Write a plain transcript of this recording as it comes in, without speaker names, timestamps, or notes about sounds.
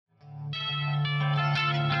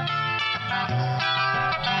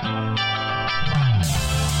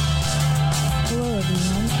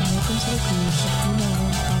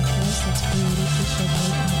podcast that's created to shed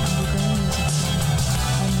light on the underground music scene.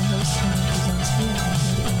 I'm your host, Tony Krasinski, and I'm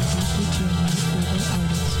here to introduce you to a new favorite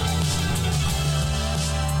artist.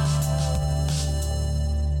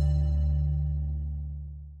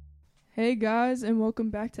 Hey guys, and welcome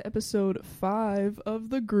back to episode 5 of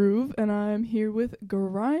The Groove, and I'm here with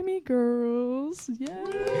Grimy Girls.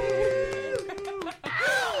 Yay!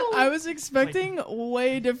 I was expecting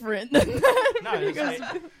way different than that. No,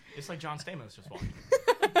 it's like John Stamos just walking.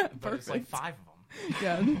 But it's like 5 of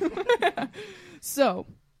them. Yeah. So,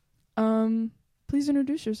 please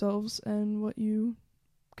introduce yourselves and what you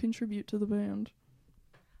contribute to the band.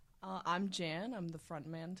 I'm Jan. I'm the front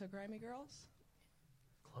man to Grimy Girls.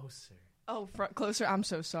 Closer. Oh, closer. I'm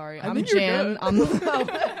so sorry. I I'm think you're Jan. good.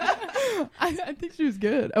 I'm I think she was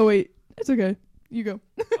good. Oh, wait. It's okay. You go.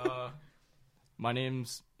 My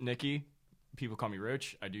name's Nikki. People call me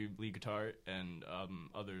Roach. I do lead guitar and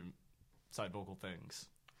other side vocal things.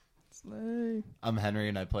 Slay. I'm Henry,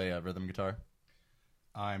 and I play rhythm guitar.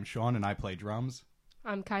 I'm Sean, and I play drums.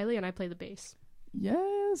 I'm Kylie, and I play the bass.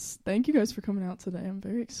 Yes. Thank you guys for coming out today. I'm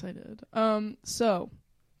very excited. So,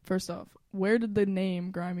 first off, where did the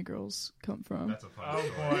name Grimy Girls come from? That's a fun story.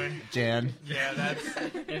 Boy. Jan. Yeah, that's...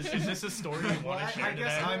 Is this a story you want to share I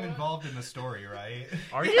guess today? I'm involved in the story, right?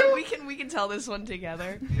 Are you? Yeah, we can tell this one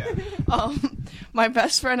together. Yeah. My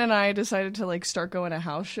best friend and I decided to start going to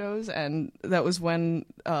house shows, and that was when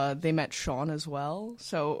they met Sean as well.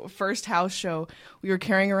 So first house show, we were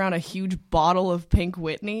carrying around a huge bottle of Pink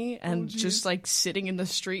Whitney and just sitting in the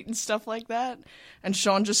street and stuff like that. And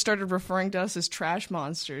Sean just started referring to us as trash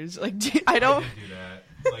monsters. I don't I did do that.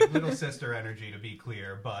 Like little sister energy, to be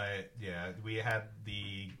clear, but yeah, we had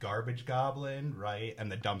the garbage goblin, right,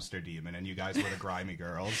 and the dumpster demon, and you guys were the Grimy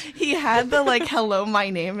Girls. He had the "Hello,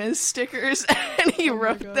 my name is" stickers, and he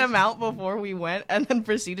wrote them out before we went, and then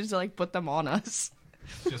proceeded to put them on us.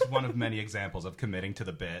 Just one of many examples of committing to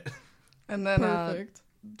the bit. And then Perfect.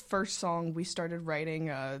 first song, we started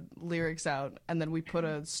writing lyrics out, and then we put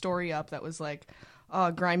a story up that was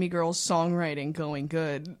Grimy Girls songwriting going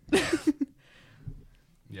good.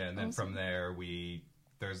 Yeah, and then from there,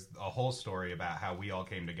 there's a whole story about how we all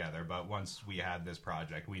came together, but once we had this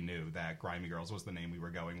project, we knew that Grimy Girls was the name we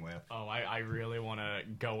were going with. Oh, I really want to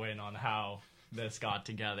go in on how this got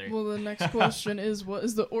together. Well, the next question is, what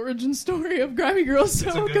is the origin story of Grimy Girls?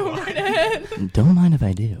 So good go one. right ahead. Don't mind if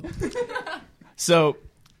I do. So,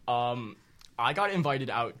 I got invited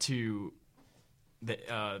out to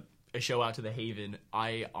a show out to the Haven.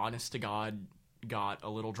 I, honest to God, got a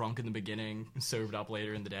little drunk in the beginning, sobered up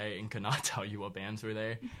later in the day, and could not tell you what bands were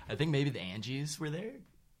there. I think maybe the Angies were there.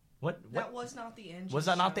 What? That was not the Angie. Was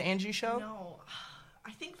that not the Angie show? No, I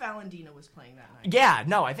think Valentina was playing that night. Yeah,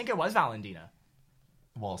 no, I think it was Valentina.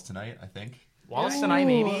 Walls Tonight, I think. Wallace tonight,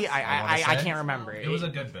 maybe. I I can't remember. It was a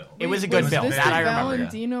good bill. It was a good bill. Was this That the I remember.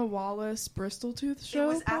 Valentina Wallace Bristol Tooth show,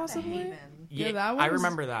 It was possibly? at the Haven. Yeah, that one I was-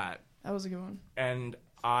 remember that. That was a good one. And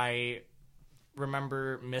I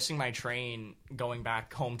remember missing my train going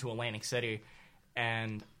back home to Atlantic City,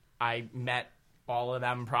 and I met all of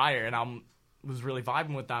them prior, and I was really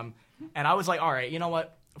vibing with them, and I was like, all right, you know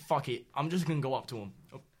what? Fuck it. I'm just going to go up to them.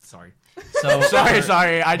 Oh, sorry. So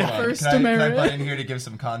Sorry. I don't. First can I demerit. butt in here to give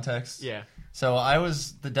some context? Yeah. So I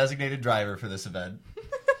was the designated driver for this event.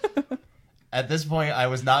 At this point, I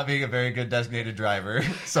was not being a very good designated driver,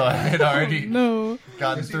 so I had already No.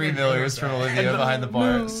 gotten 3 millers from Olivia behind the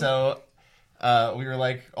bar. So we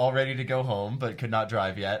were all ready to go home, but could not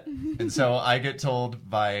drive yet. And so I get told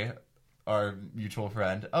by our mutual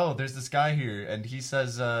friend, "Oh, there's this guy here, and he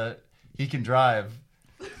says he can drive."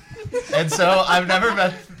 And so I've never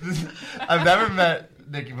met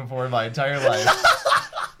Nikki before in my entire life.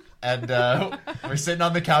 And we're sitting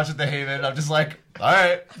on the couch at the Haven. I'm just like, all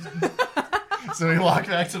right. So we walk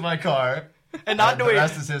back to my car, And not the doing.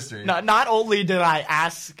 rest is history. Not only did I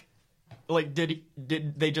ask, did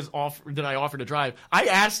I offer to drive? I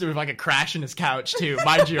asked him if I could crash in his couch too.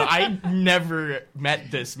 Mind you, I never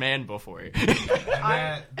met this man before. And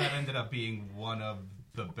that ended up being one of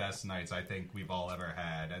the best nights I think we've all ever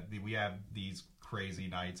had. We have these crazy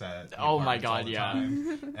nights at the Oh my apartments God, all the yeah.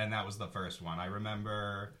 time, and that was the first one. I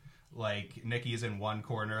remember Nikki's in one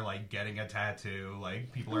corner getting a tattoo,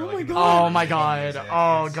 people are in the Oh corner my making God. music.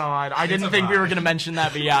 Oh It's- God. I it's didn't a think we were vibe. going to mention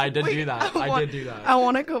that, but yeah, I did do that. I did do that. I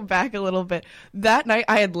want to go back a little bit. That night,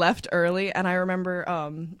 I had left early, and I remember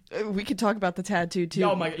we could talk about the tattoo too.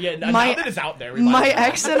 Oh my, yeah, now My- that it's out there. We might My as well.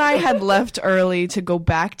 ex and I had left early to go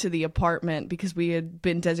back to the apartment because we had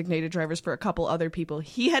been designated drivers for a couple other people.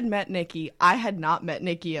 He had met Nikki. I had not met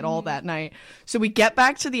Nikki at all that night. So we get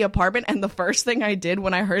back to the apartment, and the first thing I did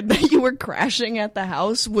when I heard that you were crashing at the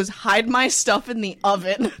house was hide my stuff in the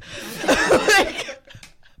oven. Like,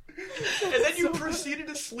 And then you proceeded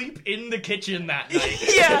to sleep in the kitchen that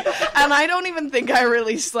night. yeah, and I don't even think I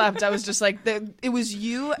really slept. I was just like, it was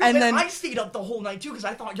you, and then I stayed up the whole night too because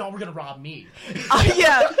I thought y'all were gonna rob me.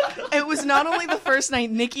 yeah, it was not only the first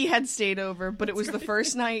night Nikki had stayed over, but it was the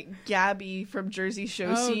first night Gabby from Jersey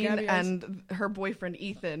Show Scene Gabby, and her boyfriend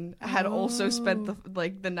Ethan had also spent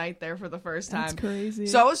the night there for the first time. That's crazy.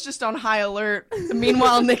 So I was just on high alert.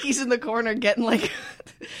 Meanwhile, Nikki's in the corner getting like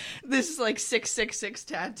this like 666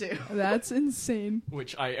 tattoo. That's insane.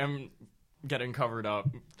 Which I am getting covered up,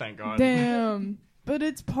 thank God. Damn. But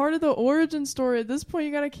it's part of the origin story. At this point,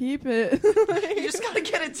 you gotta keep it. You just gotta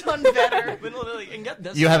get it done better. And get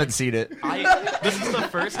this, You haven't seen it. This is the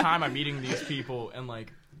first time I'm meeting these people, and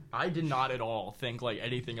like I did not at all think like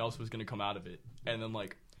anything else was gonna come out of it. And then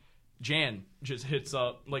like Jan just hits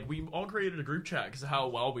up, like we all created a group chat because of how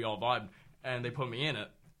well we all vibed, and they put me in it.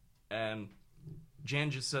 And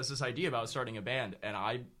Jan just says this idea about starting a band, and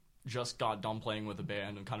I just got done playing with a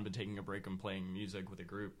band and kind of been taking a break and playing music with a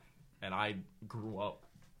group. And I grew up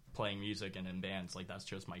playing music and in bands. Like, that's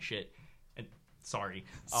just my shit. And sorry.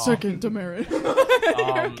 Second demerit.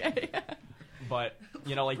 Okay. But,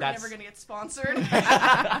 you know, like, We're that's... never gonna get sponsored.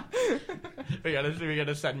 we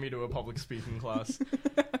gotta send me to a public speaking class.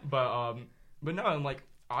 But no, and, like,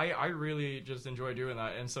 I really just enjoy doing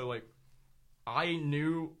that. And so, like, I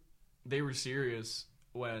knew they were serious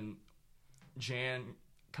when Jan,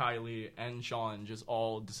 Kylie, and Sean just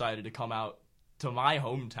all decided to come out to my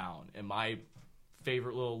hometown and my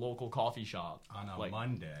favorite little local coffee shop On a like,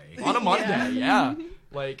 Monday. On a Monday, yeah.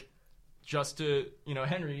 Like, just to, you know,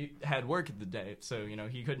 Henry had work the day, so, you know,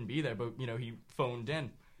 he couldn't be there, but, you know, he phoned in,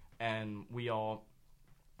 and we all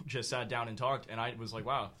just sat down and talked, and I was like,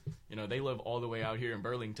 wow, you know, they live all the way out here in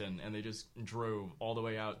Burlington, and they just drove all the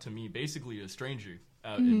way out to me, basically a stranger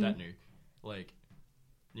out in Ventnor. Like,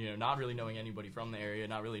 you know, not really knowing anybody from the area,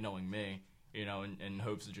 not really knowing me, you know, in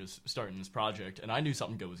hopes of just starting this project. And I knew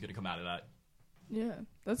something good was going to come out of that. Yeah,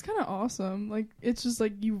 that's kind of awesome. Like, it's just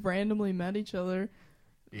like you randomly met each other.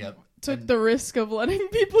 Yep. Took the risk of letting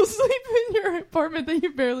people sleep in your apartment that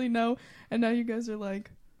you barely know, and now you guys are like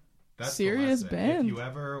That's serious the lesson. band. If you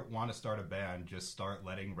ever want to start a band, just start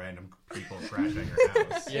letting random people crash at your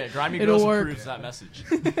house. Yeah, Grimy It'll Girls work. approves that message.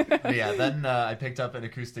 But yeah, then I picked up an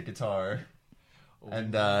acoustic guitar,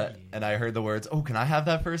 and I heard the words, "Oh, can I have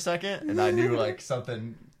that for a second?" And I knew like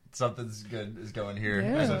something's good is going here.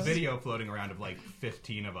 Yeah. There's a video floating around of like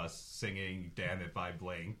 15 of us singing "Damn It" by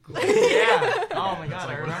Blink. Yeah. Oh my god,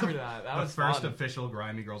 like I remember that. That the was first fun. official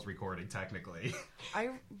Grimy Girls recording, technically. I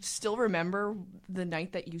still remember the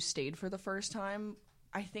night that you stayed for the first time.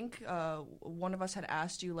 I think one of us had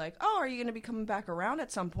asked you like, "Oh, are you going to be coming back around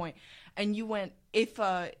at some point?" And you went, "If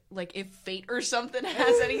fate or something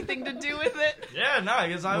has anything to do with it." Yeah, no,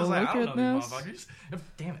 because I was Well, like, I don't look know at these motherfuckers.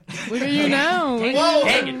 Damn it. Look at you now.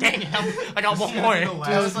 Dang it. I got one more. The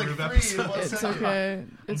last was like Groove 3 in episode. 1 It's second. okay.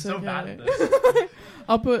 I'm It's so okay. bad at this.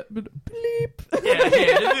 I'll put bleep Yeah, just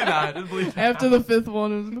do that. Just believe that. after the fifth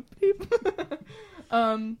one is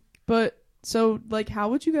bleep. But so like, how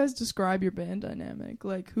would you guys describe your band dynamic?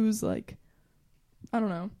 Like, who's like, I don't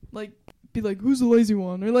know, like. Be like, who's the lazy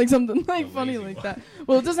one, or like something like The funny lazy like one. that.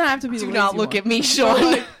 Well, it doesn't have to be. Do the not lazy look one. at me, But, Sean.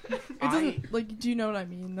 like, it doesn't like. Do you know what I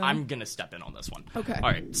mean? Then? I'm gonna step in on this one. Okay. All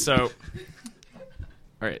right.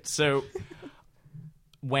 So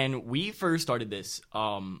when we first started this,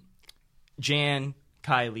 Jan,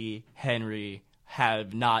 Kylie, Henry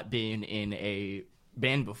have not been in a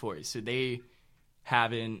band before, so they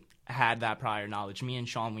haven't had that prior knowledge. Me and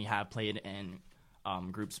Sean, we have played in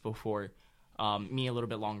groups before. Me a little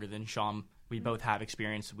bit longer than Sean. We both have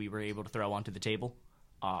experience we were able to throw onto the table.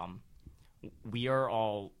 We are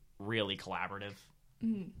all really collaborative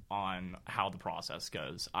on how the process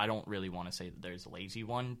goes. I don't really want to say that there's a lazy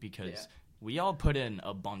one because we all put in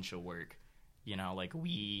a bunch of work. You know, like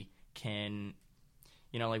we can,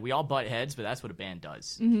 you know, like we all butt heads, but that's what a band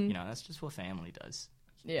does. You know, that's just what family does.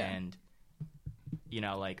 Yeah. And, you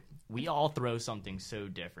know, like we all throw something so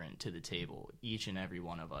different to the table, each and every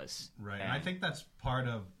one of us. Right, and I think that's part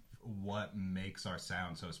of what makes our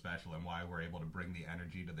sound so special and why we're able to bring the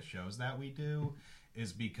energy to the shows that we do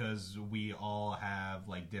is because we all have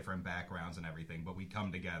like different backgrounds and everything, but we come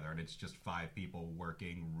together and it's just 5 people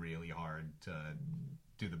working really hard to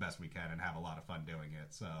do the best we can and have a lot of fun doing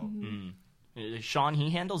it. So Sean, he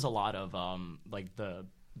handles a lot of like the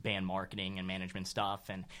band marketing and management stuff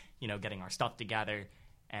and, you know, getting our stuff together.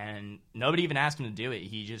 And nobody even asked him to do it.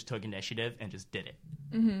 He just took initiative and just did it.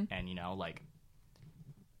 And, you know, like,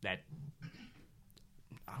 that...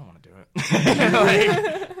 I don't want to do it. Like,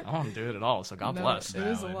 I don't want to do it at all. So God No, bless. It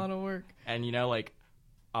is a lot of work. And like,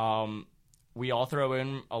 we all throw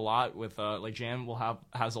in a lot with like Jan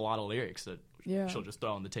has a lot of lyrics that she'll just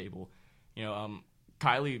throw on the table.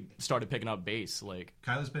 Kylie started picking up bass. Like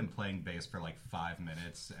Kylie's been playing bass for like 5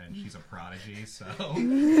 minutes, and she's a prodigy. So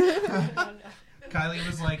Kylie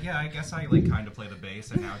was like, "Yeah, I guess I like kind of play the bass,"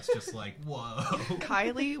 and now it's just like, whoa.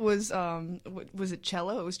 Kylie was it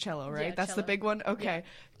cello? It was cello, right? Yeah, That's the cello. big one. Okay.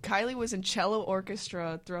 Yeah. Kylie was in cello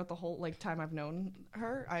orchestra throughout the whole time I've known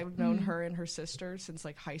her. I've known her and her sister since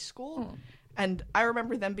like high school, and I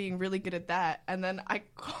remember them being really good at that. And then I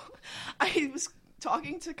was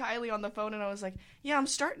talking to Kylie on the phone, and I was like, "Yeah, I'm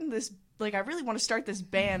starting this. Like, I really want to start this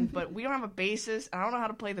band, but we don't have a bassist, and I don't know how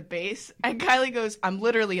to play the bass." And Kylie goes, "I'm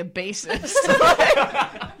literally a bassist."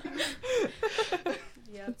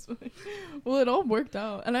 Yeah. That's funny. Well, it all worked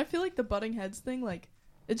out, and I feel like the butting heads thing, like,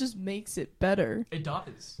 it just makes it better. it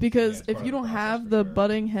does. Because Yeah, it's if part you of the don't process have for the sure.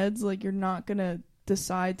 butting heads, like, you're not gonna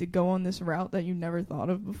decide to go on this route that you never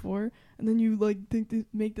thought of before, and then you like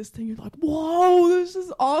make this thing. You're like, whoa, this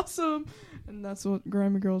is awesome, and that's what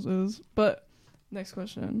Grimy Girls is. But next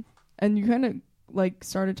question, and you kind of like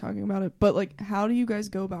started talking about it, but like, how do you guys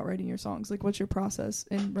go about writing your songs? Like, what's your process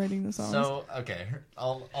in writing the songs? So okay,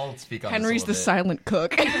 I'll speak on Henry's the this a silent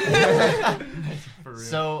cook. For real.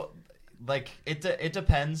 So, like, it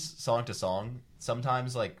depends song to song.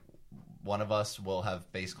 Sometimes, like, one of us will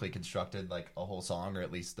have basically constructed, like, a whole song, or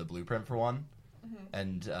at least the blueprint for one.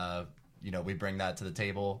 And, we bring that to the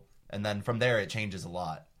table. And then from there, it changes a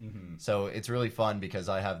lot. So it's really fun because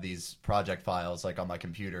I have these project files, like, on my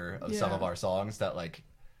computer of some Yeah. of our songs that, like,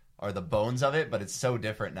 are the bones of it, but it's so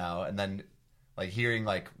different now. And then, like, hearing,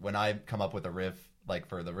 like, when I come up with a riff, like,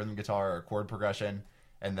 for the rhythm guitar or chord progression,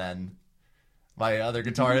 and then my other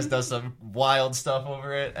guitarist does some wild stuff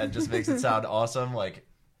over it and just makes it sound awesome. Like,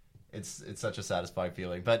 it's such a satisfying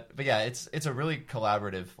feeling. But yeah, it's a really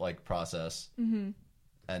collaborative like process. And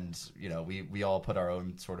we all put our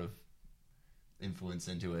own sort of influence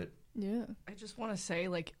into it. Yeah. I just want to say,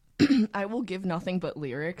 like, I will give nothing but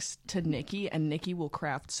lyrics to Nikki, and Nikki will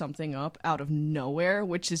craft something up out of nowhere,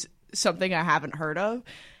 which is something I haven't heard of.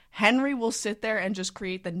 Henry will sit there and just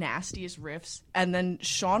create the nastiest riffs, and then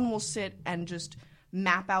Sean will sit and just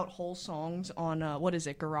map out whole songs on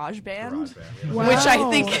GarageBand, GarageBand, yeah. Wow. which I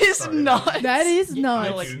think is Sorry. nuts. That is nuts.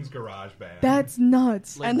 iTunes GarageBand. That's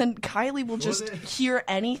nuts. And then Kylie will was just it? hear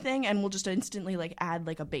anything and will just instantly like add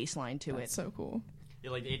like a bass line to That's it. so cool.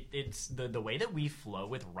 Yeah, like it's the way that we flow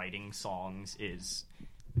with writing songs is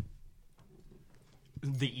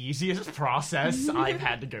the easiest process I've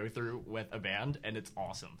had to go through with a band, and it's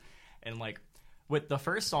awesome. And like with the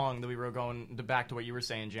first song that we wrote, back to what you were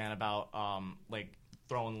saying, Jan, about like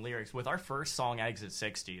throwing lyrics, with our first song Exit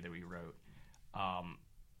 60 that we wrote,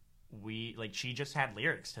 we like, she just had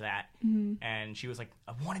lyrics to that, and she was like,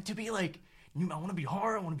 I want it to be like I want to be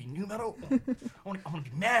hard, I want to be new metal, I want to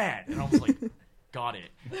be mad, and I was like, got it.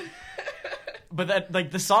 But that,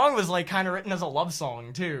 like, the song was like kind of written as a love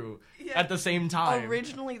song too, at the same time.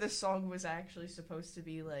 Originally, the song was actually supposed to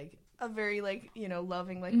be like a very like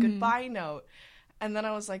loving like goodbye note, and then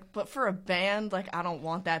I was like, but for a band, like I don't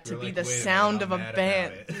want that to You're be like, the "Wait a minute, sound I'm of a mad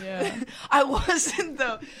band. about it." Yeah. I wasn't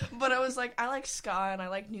though, but I was like, I like ska and I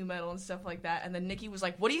like new metal and stuff like that. And then Nikki was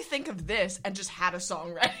like, "What do you think of this?" and just had a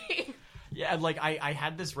song ready. Yeah, like I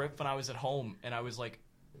had this riff when I was at home, and I was like,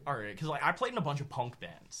 all right, because like I played in a bunch of punk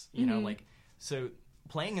bands, you know, like, so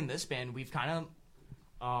playing in this band, we've kind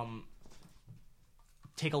of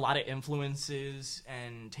take a lot of influences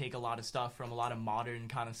and take a lot of stuff from a lot of modern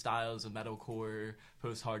kind of styles of metalcore,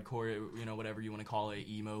 post-hardcore, whatever you want to call it,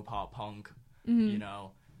 emo, pop punk,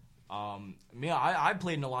 I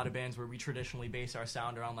played in a lot of bands where we traditionally base our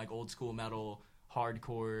sound around like old school metal,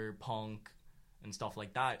 hardcore, punk, and stuff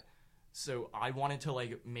like that. So I wanted to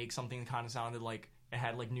like make something that kind of sounded like it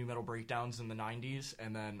had like new metal breakdowns in the 90s,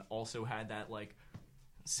 and then also had that like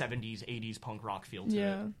 70s, 80s punk rock feel to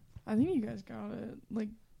Yeah. it. I think you guys got it. Like,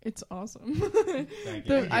 it's awesome. Thank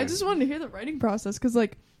you. I just wanted to hear the writing process because,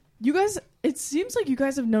 like, you guys, it seems like you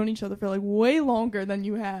guys have known each other for, like, way longer than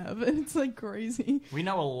you have. And it's, like, crazy. We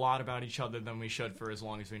know a lot about each other than we should for as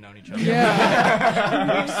long as we've known each other.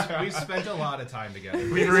 Yeah. We've spent a lot of time together.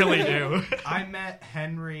 We really do. I met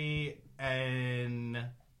Henry in,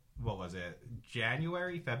 what was it,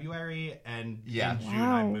 February, and Yeah. in June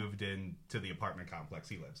I Wow. moved in to the apartment complex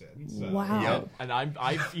he lives in. So Wow. Yep. And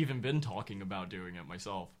I've even been talking about doing it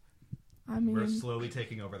myself. I we're mean, slowly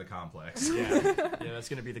taking over the complex. Yeah, that's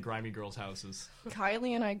gonna be the Grimy Girls' houses.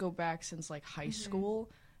 Kylie and I go back since like high school,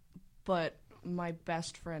 but my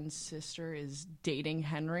best friend's sister is dating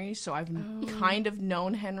Henry, so I've kind of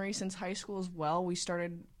known Henry since high school as well. We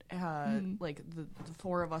started like the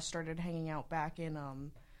four of us started hanging out back in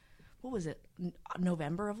what was it,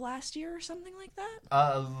 November of last year or something like that?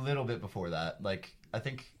 A little bit before that, like I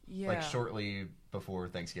think Yeah. like shortly before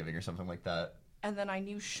Thanksgiving or something like that. And then I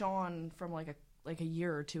knew Sean from like a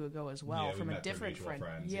year or two ago as well, Yeah, we from a met through different mutual friend.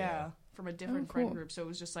 friends, Yeah, yeah. from a different Oh, friend cool. group. So it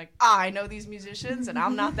was just like, I know these musicians, and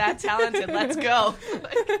I'm not that talented. Let's go. And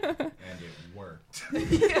it worked.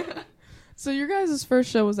 So your guys' first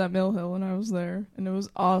show was at Mill Hill, and I was there, and it was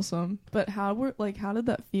awesome. But how did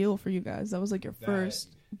that feel for you guys? That was like your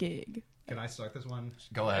first gig. Can I start this one?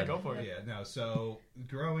 Go ahead. Go for it. Yeah, no. So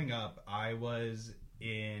growing up, I was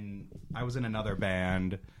in another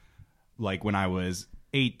band, like when I was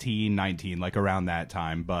 18, 19, like around that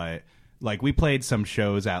time. But like we played some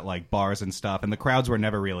shows at like bars and stuff, and the crowds were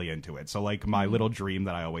never really into it. So like my little dream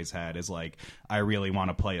that I always had is like I really want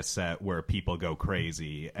to play a set where people go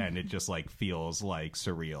crazy and it just like feels like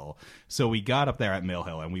surreal. So we got up there at Mill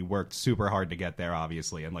Hill and we worked super hard to get there,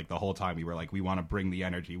 obviously. And like the whole time we were like, we want to bring the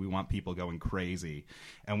energy, we want people going crazy.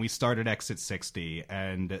 And we started Exit 60,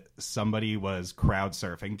 and somebody was crowd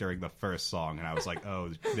surfing during the first song, and I was like,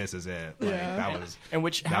 oh, this is it. Like, Yeah. that was And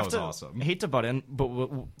which that was awesome. I hate to butt in, but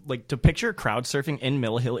like to picture crowd surfing in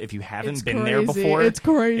Mill Hill, if you haven't It's been there crazy. before, It's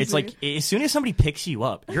crazy. It's like as soon as somebody picks you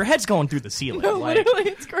up, your head's going through the ceiling. No, like,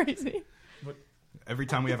 literally, it's crazy. Every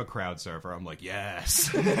time we have a crowd surfer, I'm like, yes.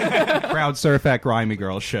 Crowd surf at Grimy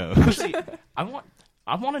Girls shows. see, I want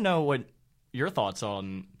to know what your thoughts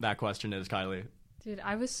on that question is, Kylie. Dude,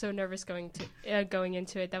 I was so nervous going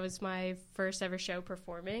into it. That was my first ever show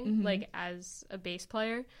performing, like as a bass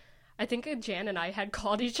player. I think Jan and I had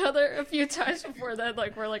called each other a few times before that.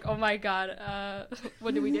 Like we're like, oh my god,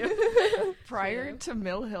 what do we do? Prior to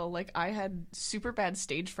Mill Hill, like I had super bad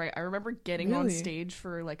stage fright. I remember getting on Really? stage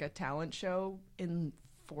for like a talent show in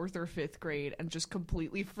 4th or 5th grade and just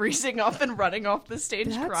completely freezing up and running off the stage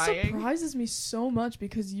That crying. surprises me so much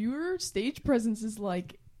because your stage presence is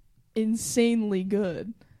like insanely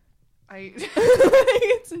good.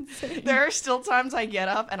 It's insane. There are still times I get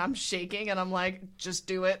up and I'm shaking and I'm like, just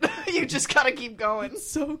do it. You just gotta keep going. It's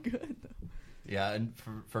so good. Yeah, and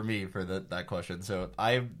for me, for that question, so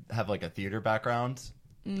I have like a theater background,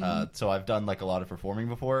 so I've done like a lot of performing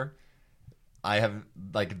before. I have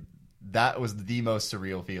like that was the most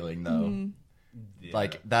surreal feeling though. Yeah.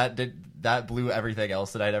 Like that blew everything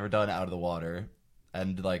else that I'd ever done out of the water,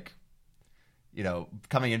 and like, you know,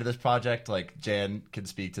 coming into this project, like Jan can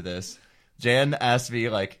speak to this. Jan asked me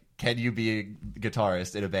like, can you be a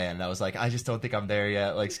guitarist in a band? And I was like, I just don't think I'm there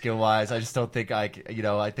yet. Like skill wise, I just don't think I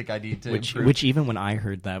think I need to improve. Which even when I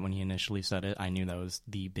heard that when he initially said it, I knew that was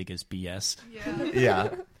the biggest BS. Yeah.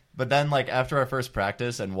 But then like after our first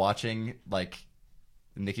practice and watching like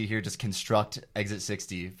Nikki here just construct Exit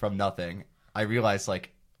 60 from nothing, I realized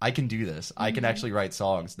like I can do this. I can actually write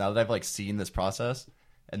songs now that I've like seen this process.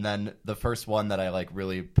 And then the first one that I like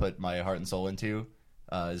really put my heart and soul into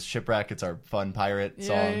is Shipwreck. It's our fun pirate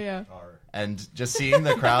song. Yeah. And just seeing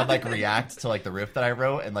the crowd like react to like the riff that I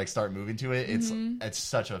wrote and like start moving to it, it's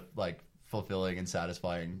such a like fulfilling and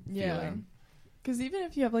satisfying feeling. Because even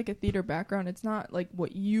if you have like a theater background, it's not like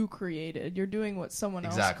what you created. You're doing what someone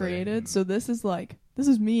else Exactly. created. So this is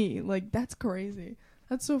me. Like that's crazy.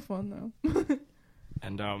 That's so fun though.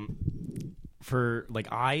 And for like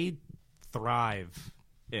I thrive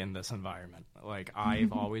in this environment. Like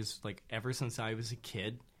I've always like ever since I was a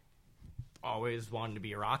kid always wanted to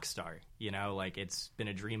be a rock star, you know, like it's been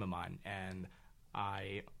a dream of mine. And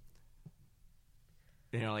I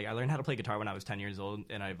learned how to play guitar when I was 10 years old,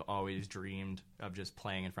 and I've always dreamed of just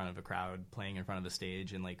playing in front of a crowd, playing in front of the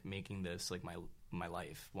stage, and like making this like my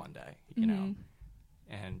life one day, you know.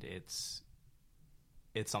 And it's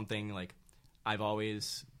something like I've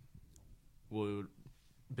always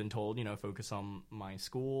been told, you know, focus on my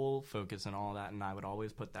school, focus on all that, and I would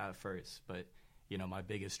always put that first. But you know, my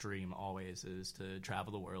biggest dream always is to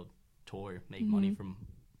travel the world, tour, make money from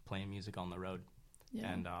playing music on the road.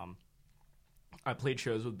 Yeah. And I played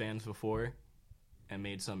shows with bands before and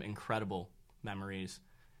made some incredible memories.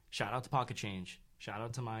 Shout out to Pocket Change. Shout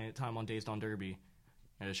out to my time on Dazed on Derby.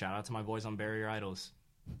 And a shout out to my boys on Barrier Idols.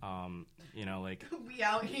 You know, like We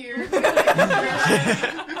out here.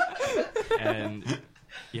 and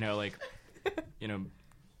you know, like, you know,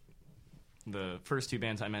 the first two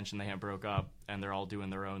bands I mentioned, they have broke up and they're all doing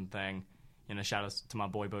their own thing. You know, shout out to my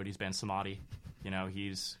boy Bodie's band Samadhi. You know,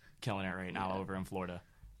 he's killing it right now over in Florida.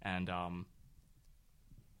 And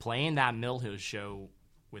playing that Mill Hill show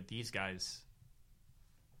with these guys,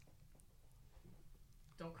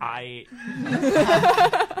 Don't cry.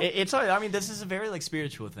 I mean, this is a very like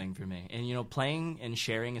spiritual thing for me, and you know, playing and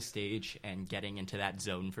sharing a stage and getting into that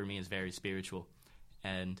zone for me is very spiritual,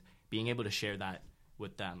 and being able to share that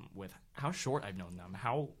with them, with how short I've known them,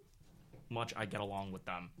 how much I get along with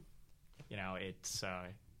them, you know, it's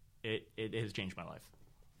it has changed my life.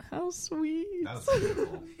 How sweet. That was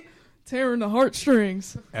beautiful. Tearing the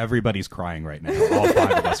heartstrings. Everybody's crying right now. All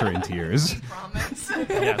 5 of us are in tears. Promise.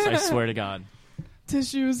 Yes, I swear to God.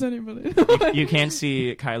 Tissues, anybody? You can't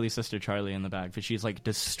see Kylie's sister Charlie in the back, but she's like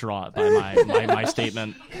distraught by my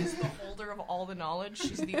statement. She's the holder of all the knowledge.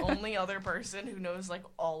 She's the only other person who knows like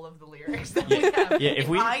all of the lyrics that we have. Yeah, if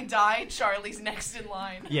I die, Charlie's next in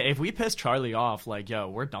line. Yeah, if we piss Charlie off, like, yo,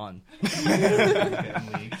 we're done.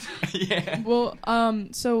 Getting leaked. Yeah. Well,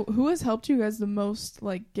 so who has helped you guys the most,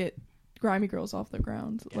 like, get Grimy Girls off the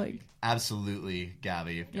ground? Like, Absolutely,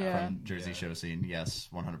 Gabby Yeah. from Jersey Show Scene. Yes,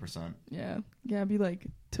 100%. yeah, Gabby, like,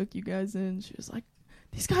 took you guys in. She was like,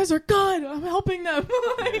 these guys are good. I'm helping them.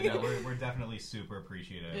 Yeah, no, we're definitely super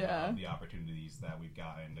appreciative Yeah. of the opportunities that we've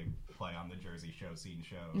gotten to play on the Jersey Show Scene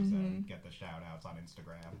shows Mm-hmm. and get the shout outs on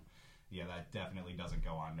Instagram. Yeah, that definitely doesn't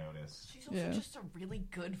go unnoticed. She's also Yeah. just a really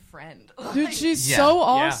good friend. Dude, she's Yeah. so Yeah.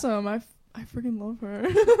 awesome. I freaking love her.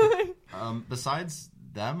 Besides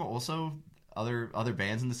them, also other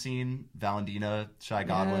bands in the scene: Valentina, Shy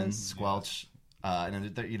Godwin, Yes. Squelch,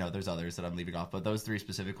 and then you know there's others that I'm leaving off, but those 3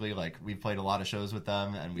 specifically, like we've played a lot of shows with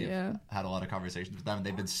them, and we've Yeah. had a lot of conversations with them. And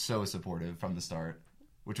they've been so supportive from the start,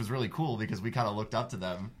 which was really cool because we kind of looked up to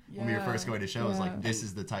them when we were Yeah. first going to shows. Yeah. Like this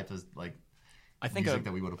is the type of like I think music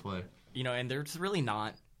that we want to play. you know, and there's really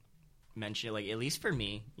not mention, like, at least for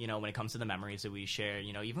me, you know, when it comes to the memories that we share,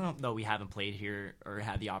 you know, even though we haven't played here or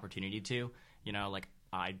had the opportunity to, you know, like,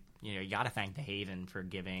 you know, you got to thank the Haven for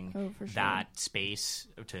giving For sure. that space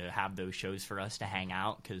to have those shows for us to hang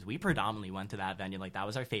out, because we predominantly went to that venue. Like, that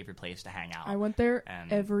was our favorite place to hang out. I went there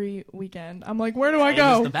And- every weekend. I'm like, where do I It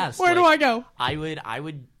go? was the best. Where do I Like, go? I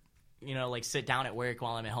would, you know, like, sit down at work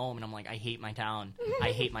while I'm at home, and I'm like, I hate my town.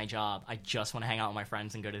 I hate my job. I just want to hang out with my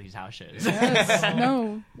friends and go to these house shows. Yes.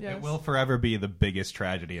 No. Yes. It will forever be the biggest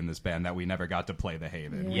tragedy in this band that we never got to play the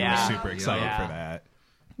Haven. Yeah. We're super excited Yeah. for that.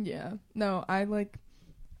 Yeah. No, I like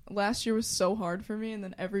last year was so hard for me, and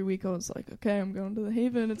then every week I was like, okay, I'm going to the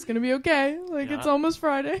Haven. It's gonna be okay. Like Yeah. it's almost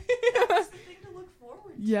Friday. That's the thing to look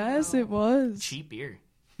forward to. Yes, it was. Cheap beer.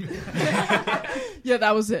 Yeah,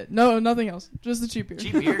 that was it. No, nothing else. Just the cheap beer.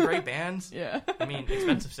 Cheap beer, great bands. Yeah. I mean,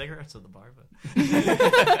 expensive cigarettes at the bar,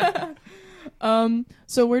 but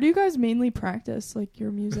So where do you guys mainly practice like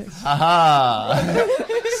your music? Aha!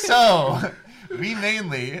 So we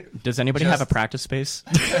mainly does anybody Just- have a practice space?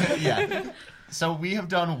 yeah. So we have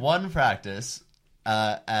done one practice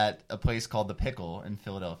at a place called The Pickle in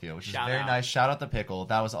Philadelphia, which Shout is very out. nice. Shout out The Pickle.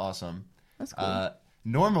 That was awesome. That's cool.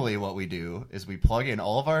 Normally what we do is we plug in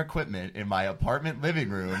all of our equipment in my apartment living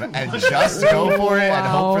room and just go for it and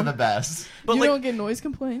Wow. hope for the best. But you like, don't get noise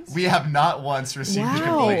complaints? We have not once received a Wow.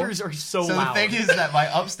 complaint. neighbors are so So loud. the thing is that my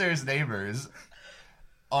upstairs neighbors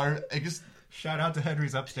are just Shout out to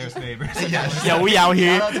Henry's upstairs neighbors. yes. Yeah, we out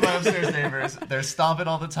here. Shout out to my upstairs neighbors. They're stomping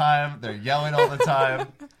all the time. They're yelling all the time.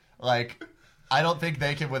 Like, I don't think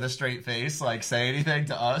they can, with a straight face, like say anything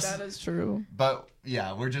to us. That is true. But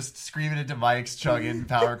yeah, we're just screaming into mics, chugging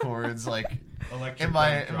power chords, like Electric in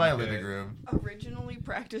my drum living kit. room. Originally,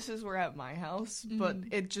 practices were at my house, but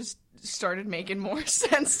it just started making more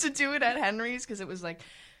sense to do it at Henry's because it was like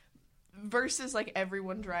versus like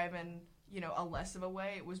everyone driving, you know, a less of a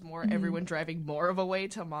way. It was more everyone driving more of a way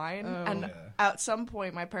to mine. Oh. And Yeah. at some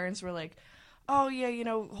point, my parents were like, "Oh yeah, you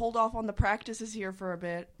know, hold off on the practices here for a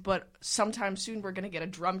bit, but sometime soon we're gonna get a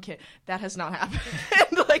drum kit." That has not happened.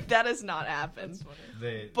 Like that has not happened.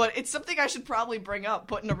 But it's something I should probably bring up,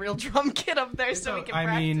 putting a real drum kit up there so we can I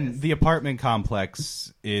practice. mean, the apartment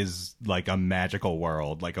complex is like a magical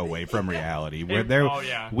world, like away from reality. Where there, oh,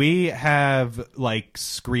 yeah. we have like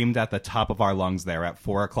screamed at the top of our lungs there at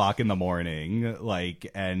 4:00 in the morning, like,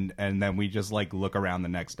 and then we just like look around the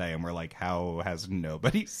next day and we're like, how has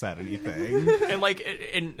nobody said anything? And like,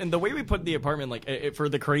 and the way we put the apartment, like, for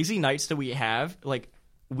the crazy nights that we have, like,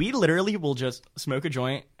 we literally will just smoke a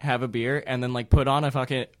joint, have a beer, and then like put on a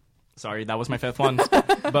fucking. Sorry, that was my fifth one.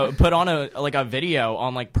 But put on a video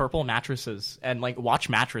on like purple mattresses and like watch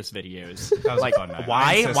mattress videos. That was Like, a fun night. I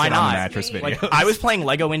why insisted on not? the mattress videos. Like, I was playing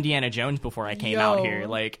Lego Indiana Jones before I came out Yo. here.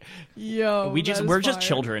 Like, Yo, we're just fire.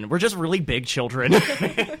 children. We're just really big children.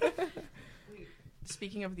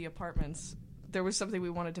 Speaking of the apartments, there was something we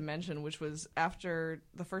wanted to mention, which was after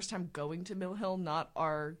the first time going to Mill Hill, not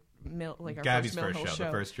our Gabby's first Mill first Hill show,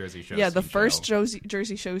 the first Jersey show. Yeah, the scene first show.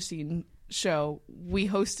 Jersey show scene show, we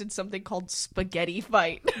hosted something called Spaghetti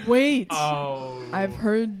Fight. Wait, Oh, I've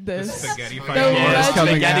heard this. Spaghetti The fight legend- is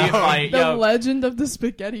coming spaghetti out. fight. The Yo, legend of the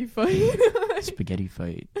spaghetti fight. spaghetti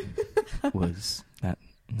fight was that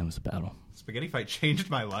was a battle. Spaghetti fight changed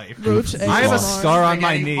my life. Roach I have a ASMR. scar on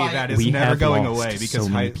my Spaghetti knee fight. that is never going away because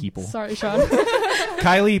people. Sorry, Sean.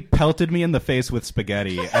 Kylie pelted me in the face with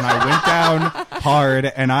spaghetti, and I went down hard,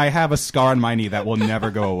 and I have a scar on my knee that will never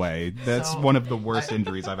go away. That's So, one of the worst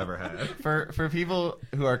injuries I've ever had. For people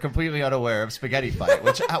who are completely unaware of spaghetti fight,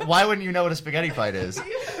 which why wouldn't you know what a spaghetti fight is?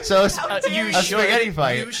 So You a spaghetti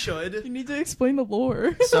fight. You should. You need to explain the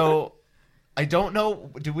lore. So I don't know.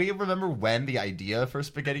 Do we remember when the idea for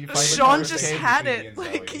spaghetti fight? Sean first just came? had it.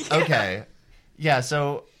 Like, yeah. Okay. Yeah,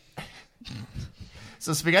 so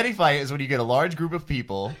spaghetti fight is when you get a large group of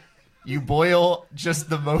people, you boil just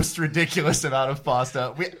the most ridiculous amount of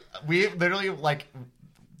pasta. We literally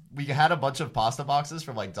we had a bunch of pasta boxes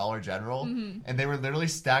from like Dollar General, and they were literally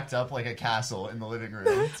stacked up like a castle in the living room.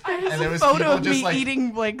 There's And there a was photo people of just, me like-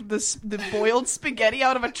 eating like the boiled spaghetti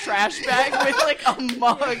out of a trash bag with like a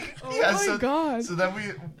mug. Oh my god. So then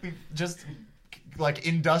we just like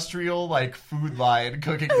industrial like food line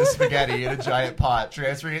cooking the spaghetti in a giant pot,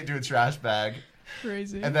 transferring it into a trash bag.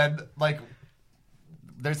 Crazy. And then, like,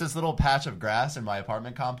 there's this little patch of grass in my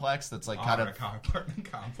apartment complex that's, like, kind of...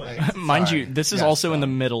 apartment complex. like, Mind sorry. you, this is Yes, also in the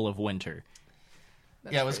no. middle of winter.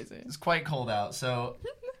 That's Yeah, it crazy. was quite cold out. So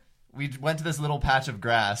we went to this little patch of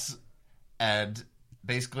grass and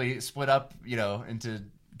basically split up, into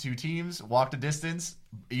 2 teams, walked a distance,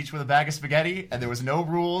 each with a bag of spaghetti, and there was no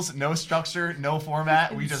rules, no structure, no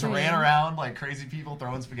format. We just Insane. ran around like crazy people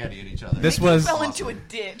throwing spaghetti at each other. This was Fell into a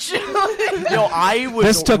ditch. Yo, I was.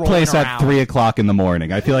 this took rolling place at around. 3:00 in the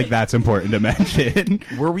morning. I feel like that's important to mention.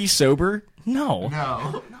 Were we sober? No.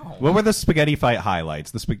 No. What were the spaghetti fight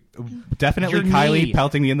highlights? Definitely Your Kylie knee.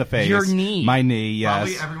 pelting me in the face. Your knee. My knee, yes.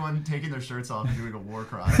 Probably everyone taking their shirts off and doing a war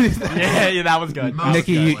crime. Yeah, that was good. Most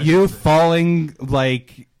Nikki, good, you like- falling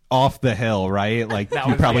like off the hill, right? Like That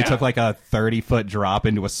you was- probably yeah. took like a 30-foot drop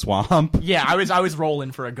into a swamp. Yeah, I was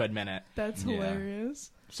rolling for a good minute. That's Yeah.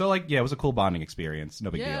 hilarious. So like, yeah, it was a cool bonding experience. No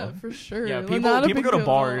big Yeah, deal. for sure. Yeah, Like, people not a go big to deal at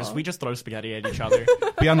bars. all. We just throw spaghetti at each other.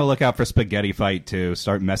 Be on the lookout for Spaghetti Fight too.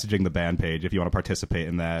 Start messaging the band page if you want to participate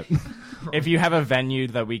in that. If you have a venue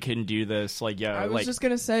that we can do this, like I was like just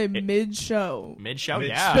gonna say mid-show. mid-show,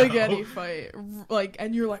 Mid-show. yeah. Spaghetti fight. Like,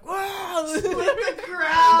 and you're like, wow!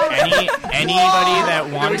 Anybody that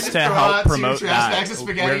wants to help promote that,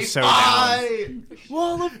 we're so down.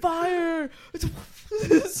 Wall of fire!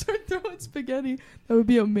 Start throwing spaghetti. That would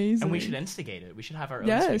be amazing. And we should instigate it. We should have our own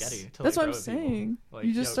Yes, spaghetti. To, that's like, what I'm throw at people. saying. Like,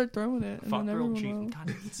 You just yo, start throwing it, and Fuck then grilled everyone cheese. will.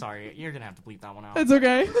 God, sorry, you're gonna have to bleep that one out. It's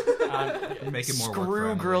okay. Make it more Screw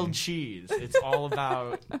work-friendly. grilled cheese. It's all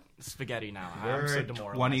about spaghetti now. I'm so We're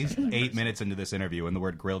demoralized. 28 minutes into this interview, and the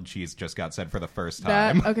word grilled cheese just got said for the first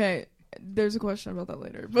That time. okay. There's a question about that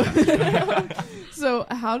later. But so,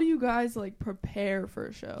 how do you guys like prepare for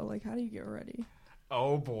a show? Like, how do you get ready?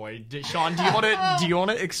 Oh boy, Sean, do you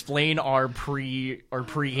want to explain our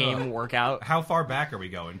pre-game workout? How far back are we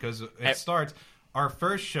going? Because Eh. it starts. Our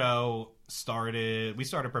first show started. We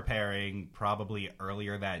started preparing probably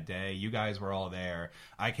earlier that day. You guys were all there.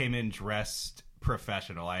 I came in dressed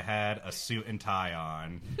professional. I had a suit and tie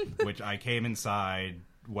on, which I came inside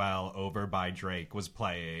while Over by Drake was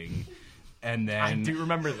playing, and then I do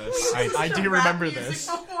remember this. I do remember this.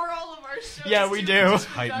 Before all of our shows. Yeah, we do.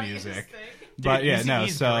 hype music. Dude, But yeah, he's- no.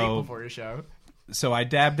 he's great So before your show. so I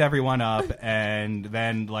dabbed everyone up, and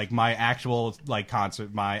then like my actual like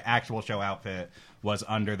concert, my actual show outfit was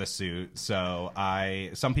under the suit. So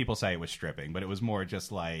some people say it was stripping, but it was more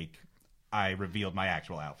just like I revealed my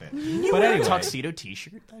actual outfit. But anyway, Tuxedo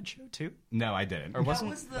T-shirt that show too. no, I didn't. Or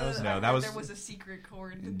wasn't? that was- there was a secret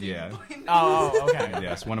chord. Yeah. Oh, okay.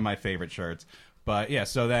 Yes, one of my favorite shirts. But yeah,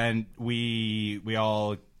 so then we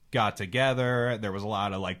all got together. There was a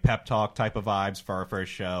lot of like pep talk type of vibes for our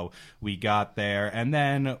first show. We got there, and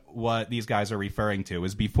then what these guys are referring to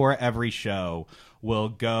is before every show, we'll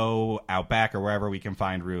go out back or wherever we can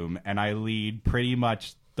find room, and I lead pretty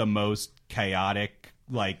much the most chaotic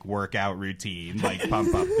like workout routine, like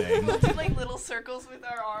pump up thing. We'll do like little circles with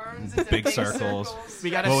our arms. And Big circles. We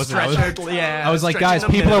gotta What was it? stretch out. Yeah, I was like, stretch guys,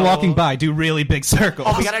 in the people are middle. walking by. Do really big circles.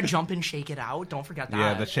 Oh, we gotta jump and shake it out. Don't forget that.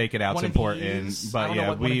 Yeah, the shake it out's One of important. these- I But don't know yeah,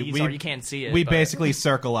 what one of we these we are. You can't see it. we but- basically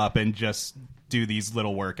circle up and just do these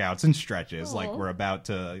little workouts and stretches like Aw. we're about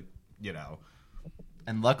to, you know.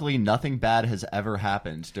 And luckily, nothing bad has ever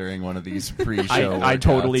happened during one of these pre-show I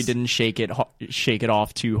totally workouts. didn't shake it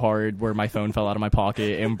off too hard where my phone fell out of my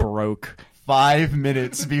pocket and broke. 5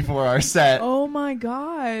 minutes before our set. Oh my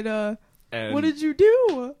god! And What did you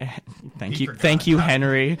do? Thank you,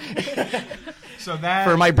 Henry. So that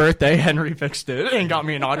For my birthday, Henry fixed it and got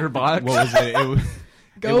me an OtterBox. What was it?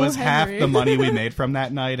 Go it was half Henry. the money we made from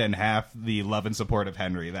that night and half the love and support of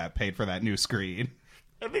Henry that paid for that new screen.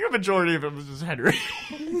 I think a majority of it was just Henry.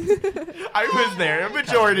 I was there. A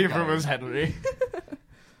majority of it was Henry.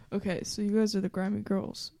 Okay, so you guys are the grimy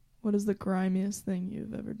girls. What is the grimiest thing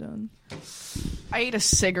you've ever done? I ate a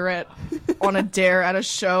cigarette on a dare at a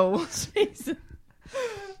show.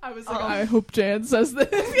 I was like, I hope Jan says this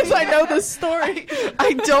because I know this story.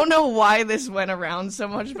 I don't know why this went around so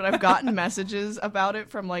much, but I've gotten messages about it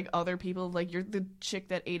from like other people. Like, you're the chick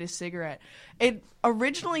that ate a cigarette.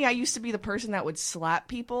 Originally, I used to be the person that would slap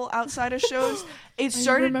people outside of shows. It I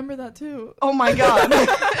started. remember that too. Oh my god!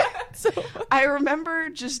 So, I remember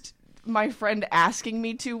just my friend asking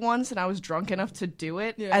me to once, and I was drunk enough to do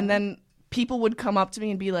it. Yeah. And then people would come up to me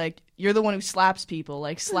and be like, "You're the one who slaps people.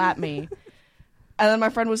 Like, slap me." And then my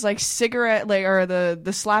friend was like, "Cigarette, like, or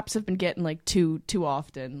the slaps have been getting like too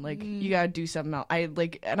often. Like, you gotta do something else."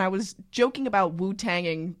 And I was joking about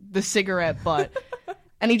Wu-Tanging the cigarette butt,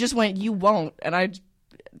 and he just went, "You won't." And I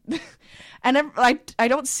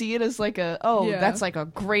don't see it as like Yeah. that's like a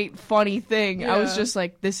great funny thing. I was Yeah. just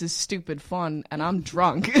like, this is stupid fun, and I'm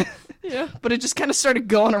drunk. yeah. But it just kind of started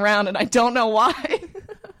going around, and I don't know why.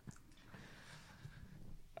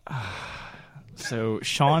 So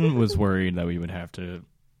Sean was worried that we would have to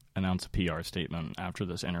announce a PR statement after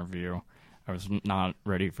this interview. I was not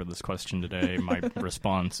ready for this question today. My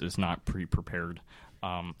response is not pre-prepared.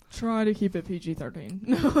 Try to keep it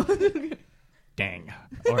PG-13. Dang.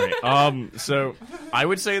 All right. So I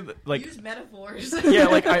would say that, like, Use metaphors. yeah,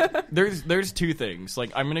 like there's two things.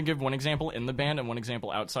 Like, I'm gonna give one example in the band and one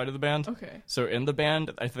example outside of the band. Okay. So in the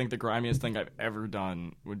band, I think the grimiest thing I've ever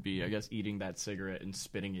done would be, I guess, eating that cigarette and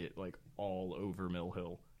spitting it like all over Mill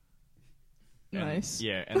Hill. And, Nice.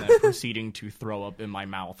 Yeah, and then proceeding to throw up in my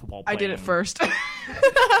mouth while I playing. did it first.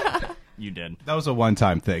 You did. That was a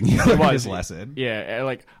one-time thing. He learned his lesson. Yeah,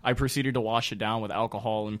 like I proceeded to wash it down with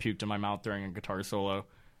alcohol and puked in my mouth during a guitar solo.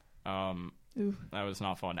 Ooh. That was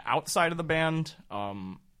not fun. Outside of the band,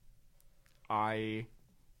 I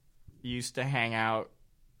used to hang out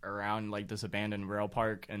around like this abandoned rail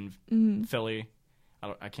park in Philly.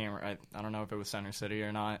 I don't know if it was Center City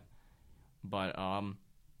or not, but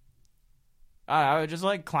I would just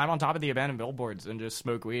like climb on top of the abandoned billboards and just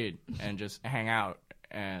smoke weed and just hang out.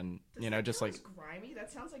 And, you know, just like grimy.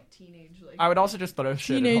 That sounds like teenage. Like, I would also just throw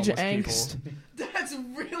shit Teenage at homeless angst. people. that's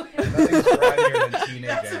really. Nothing's grimier than teenage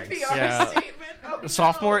That's a angst. PR Yeah. statement. Oh,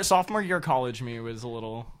 no. Sophomore year college me was a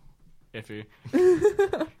little iffy.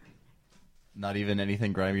 Not even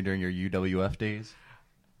anything grimy during your UWF days?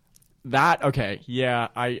 That okay, yeah,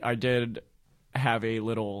 I did have a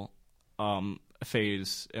little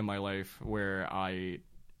phase in my life where I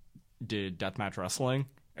did deathmatch wrestling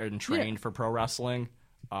and trained for pro wrestling.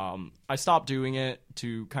 I stopped doing it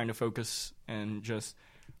to kind of focus and just,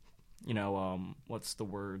 you know, what's the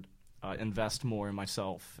word? Invest more in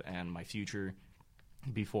myself and my future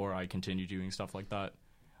before I continue doing stuff like that.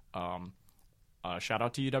 Shout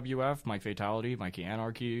out to UWF, Mike Fatality, Mikey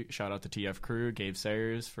Anarchy. Shout out to TF Crew, Gabe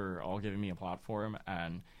Sayers for all giving me a platform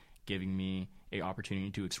and giving me a opportunity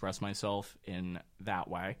to express myself in that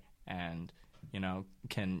way. And, you know,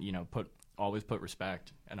 can, you know, always put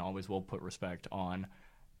respect and always will put respect on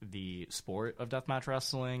the sport of deathmatch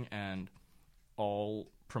wrestling and all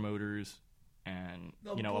promoters and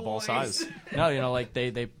you know of all sizes. No, you know, like they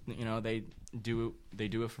you know they do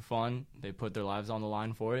it for fun. They put their lives on the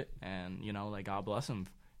line for it, and you know, like God bless them.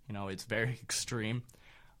 You know, it's very extreme.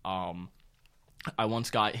 I once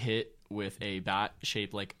got hit with a bat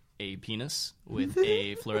shaped like a penis with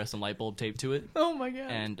a fluorescent light bulb taped to it. Oh my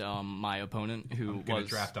god. And my opponent, who I'm gonna was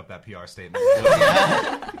draft up that PR statement.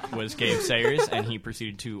 was Gabe Sayers, and he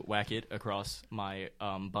proceeded to whack it across my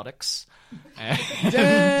buttocks.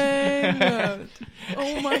 Dang.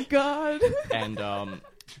 Oh my god. And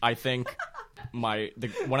I think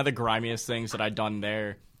one of the grimiest things that I'd done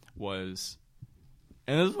there was,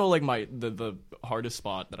 and this was like the hardest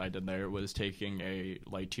spot that I did there was taking a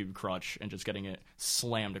light tube crutch and just getting it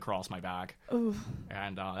slammed across my back, Oof.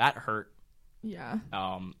 and that hurt. Yeah.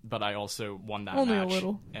 But I also won that Only a match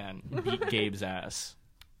little. and beat Gabe's ass.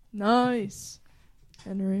 Nice.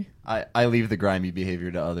 Henry. I leave the grimy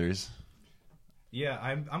behavior to others. Yeah,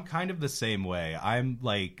 I'm kind of the same way. I'm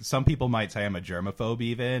like, some people might say I'm a germaphobe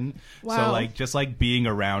even. Wow. So like, just like being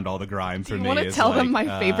around all the grime for Do you me want to is tell like, them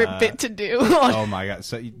my favorite bit to do? Oh my god!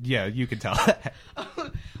 So yeah, you can tell.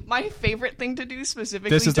 My favorite thing to do specifically.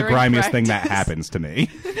 This is the during grimiest thing that practice. happens to me.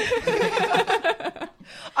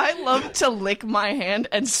 I love to lick my hand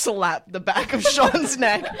and slap the back of Sean's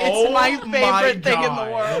neck. It's my favorite thing in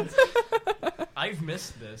the world. I've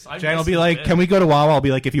missed this. Jan will be like, "Can we go to Wawa?" I'll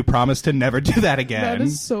be like, "If you promise to never do that again." That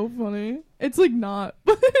is so funny. It's like not,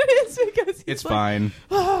 but it's because he's It's like, fine.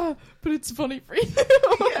 Ah, but it's funny for you.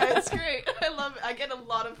 Yeah, it's great. I love it. I get a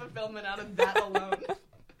lot of fulfillment out of that alone.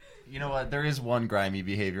 You know what? There is one grimy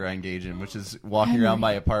behavior I engage in, which is walking around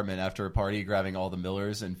my apartment after a party, grabbing all the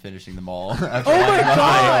Millers and finishing them all. After Oh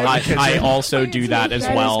my God. I also Wait, do so that as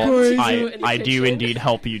that is well. crazy. I do indeed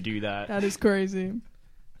help you do that. That is crazy.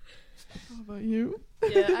 How about you?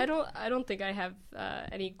 Yeah, I don't think I have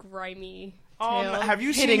any grimy tale. Have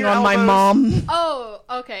you seen Hitting your on my elbows? mom. Oh,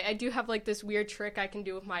 okay. I do have like this weird trick I can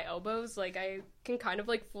do with my elbows. Like I can kind of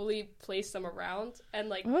like fully place them around and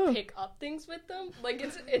like Oh. pick up things with them. Like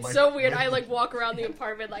it's so weird. I like walk around the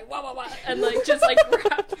apartment like wah wah wah and like just like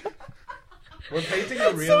grab. We're painting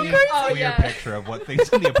a really clear Oh, yeah. picture of what things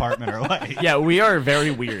in the apartment are like. Yeah, we are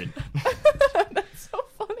very weird. That's so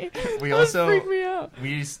funny. We That also freaked me out.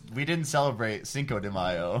 we didn't celebrate Cinco de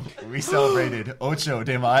Mayo. We celebrated Ocho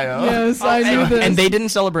de Mayo. Yes, I knew this. And they didn't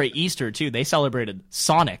celebrate Easter too. They celebrated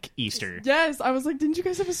Sonic Easter. Yes, I was like, didn't you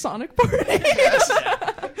guys have a Sonic party?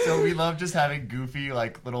 So we love just having goofy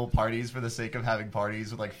like little parties for the sake of having parties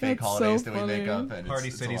with like fake That's holidays so that we make funny. up. And Party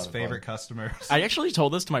it's a City's lot of fun. favorite customers. I actually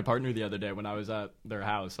told this to my partner the other day when I was at their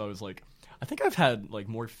house. I was like, I think I've had like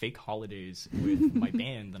more fake holidays with my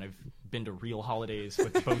band than I've been to real holidays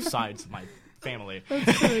with both sides of my family.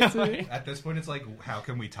 That's crazy. At this point, it's like, how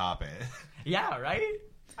can we top it? Yeah, right?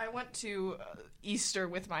 I went to Easter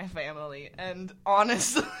with my family, and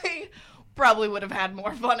honestly, probably would have had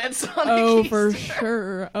more fun at Sonic Oh, Easter. for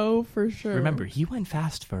sure. Oh, for sure. Remember, he went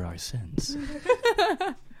fast for our sins.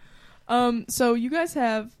 So you guys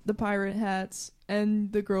have the pirate hats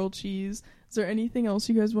and the grilled cheese. Is there anything else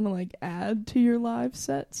you guys want to like add to your live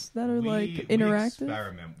sets that are like We interactive?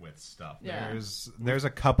 experiment with stuff. Yeah. There's a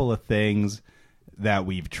couple of things that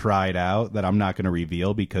we've tried out that I'm not going to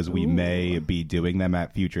reveal because we may be doing them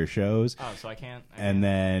at future shows. Oh, so I can't. And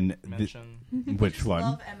then mention. which one?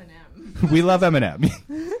 Love Eminem. We love Eminem.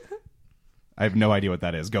 I have no idea what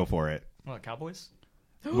that is. Go for it. What, Cowboys?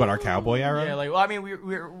 What, our cowboy era? Yeah, like, well, I mean,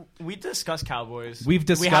 we discussed Cowboys. We've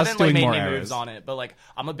discussed we haven't doing like, made more any eras. moves on it, but like,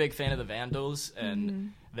 I'm a big fan of the Vandals,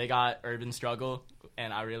 and they got Urban Struggle,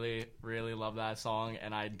 and I really, really love that song,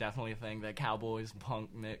 and I definitely think that Cowboys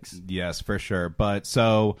punk mix. Yes, for sure. But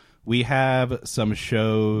so we have some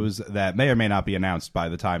shows that may or may not be announced by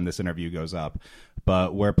the time this interview goes up.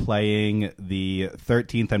 But we're playing the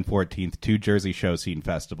 13th and 14th, two Jersey Show Scene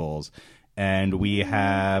festivals. And we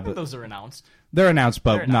have... Those are announced. They're announced,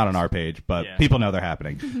 but They're not on announced. our page. But Yeah. people know they're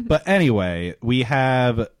happening. But anyway, we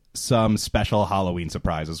have some special Halloween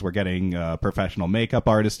surprises. We're getting a professional makeup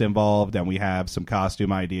artist involved, and we have some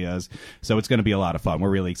costume ideas. So it's going to be a lot of fun. We're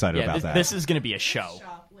really excited Yeah, about that. this is going to be a show.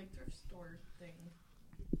 Shop, like thrift store thing.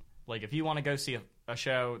 Like, if you want to go see a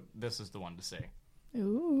show, this is the one to see.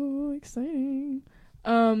 Ooh, exciting.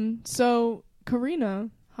 So Karina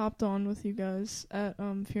hopped on with you guys at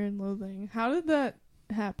Fear and Loathing. How did that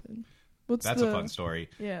happen? That's a fun story.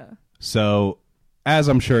 Yeah. So, as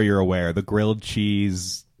I'm sure you're aware, the grilled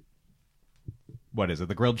cheese... What is it?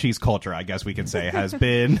 The grilled cheese culture, I guess we could say, has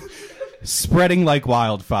been spreading like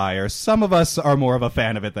wildfire. Some of us are more of a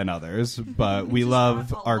fan of it than others, but we love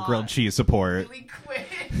wants a our lot. grilled cheese support. Really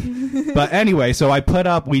quick. But anyway, so I put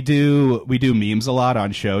up, we do memes a lot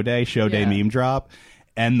on show day Yeah. meme drop,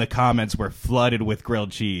 and the comments were flooded with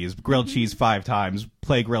grilled cheese 5 times,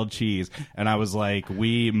 play grilled cheese. And I was like,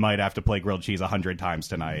 we might have to play grilled cheese 100 times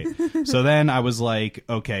tonight. So then I was like,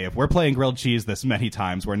 okay, if we're playing grilled cheese this many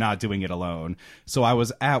times, we're not doing it alone. So I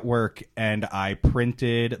was at work and I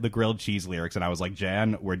printed the grilled cheese lyrics and I was like,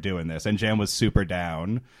 Jan, we're doing this. And Jan was super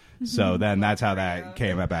down. So then that's how that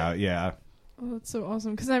came about. Yeah. Oh, that's so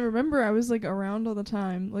awesome. Because I remember I was like around all the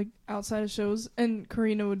time, like outside of shows, and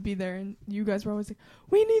Karina would be there, and you guys were always like,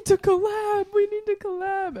 "We need to collab, we need to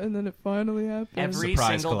collab," and then it finally happened. Every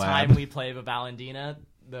Surprise single collab. time we play Valentina,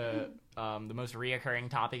 the most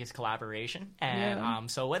reoccurring topic is collaboration, and Yeah. I'm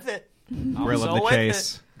so with it. Grill of the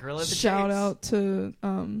chase. Grill of the Shout chase. out to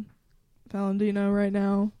Valentino right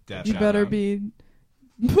now. Def You shout better out. be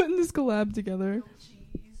putting this collab together. Grilled cheese.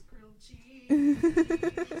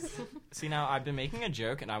 See, now I've been making a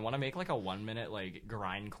joke, and I want to make like a 1 minute like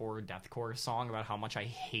grindcore, deathcore song about how much I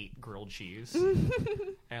hate grilled cheese,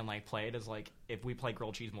 and like play it as like if we play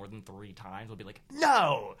grilled cheese more than 3 times, we'll be like,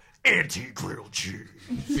 no, anti-grilled cheese.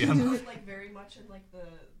 Like very much in like the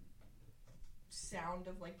sound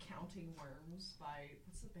of like Counting Worms by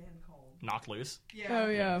what's the band called? Knocked loose. Yeah. Oh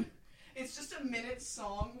yeah. It's just a minute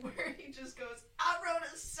song where he just goes, I wrote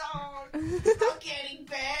a song. I'm getting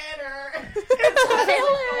better.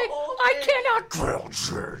 I cannot grill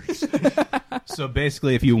cheese. So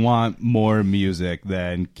basically, if you want more music,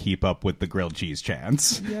 then keep up with the grilled cheese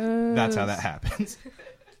chants. Yes. That's how that happens.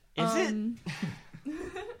 Is it?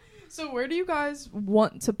 So where do you guys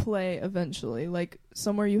want to play eventually? Like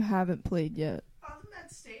somewhere you haven't played yet?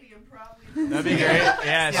 That stadium probably. That'd be great.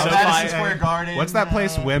 Yeah, so Madison fire. Square Garden. What's that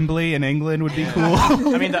place? Wembley in England would be cool.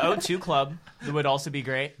 I mean, the O2 Club would also be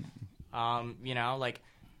great. You know, like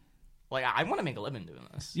I want to make a living doing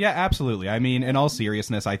this. Yeah, absolutely. I mean, in all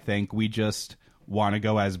seriousness, I think we just want to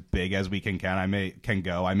go as big as we can go.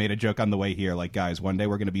 I made a joke on the way here, like, guys, one day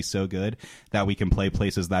we're going to be so good that we can play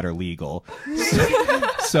places that are legal.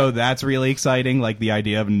 So that's really exciting. Like the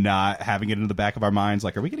idea of not having it in the back of our minds,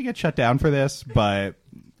 like, are we going to get shut down for this? But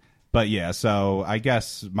yeah, so I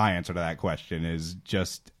guess my answer to that question is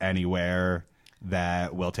just anywhere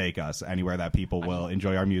that will take us, anywhere that people will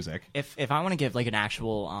enjoy our music. If I want to give like an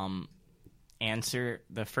actual answer,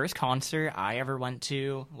 the first concert I ever went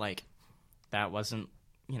to, like, that wasn't,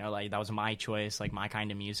 you know, like, that was my choice, like, my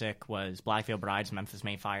kind of music, was Blackfield Brides, Memphis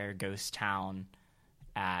Mayfire, Ghost Town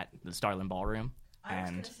at the Starland Ballroom. I was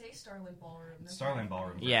And going to say Starling Ballroom. Starland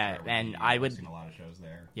Ballroom. for Yeah, sure. and We've I would- seen a lot of shows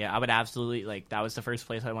there. yeah, I would absolutely, like, that was the first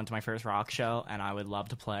place I went to my first rock show, and I would love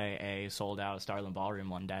to play a sold-out Starland Ballroom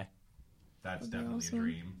one day. That's That'd be definitely awesome. a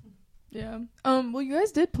dream. Yeah. Well, you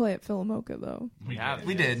guys did play at Philomoka though,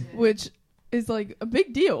 We did. which is like a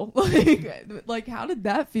big deal. Like how did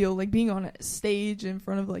that feel? Like being on a stage in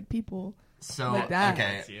front of like people. So Like that.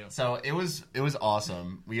 okay, That's you. so it was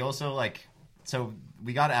awesome. We also so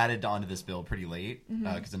we got added onto this bill pretty late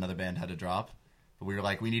because another band had to drop. But we were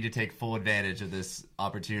like, we need to take full advantage of this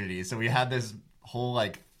opportunity. So we had this whole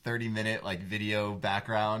 30-minute video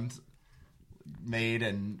background made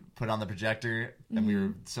and put on the projector, and we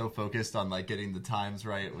were so focused on getting the times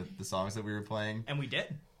right with the songs that we were playing, And we did.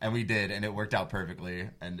 and we did, and it worked out perfectly,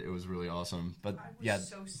 and it was really awesome. But I was yeah,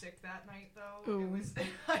 so sick that night, though. Ooh. It was.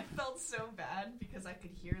 I felt so bad because I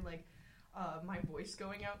could hear my voice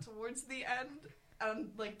going out towards the end.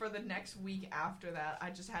 For the next week after that,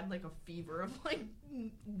 I just had a fever of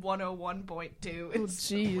 101.2. Oh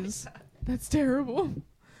jeez, that's terrible.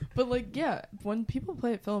 But yeah, when people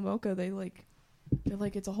play at Philomoka, they're like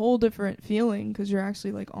it's a whole different feeling because you're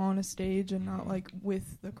actually on a stage and not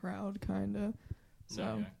with the crowd, kind of. So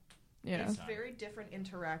Okay. yeah. It's very different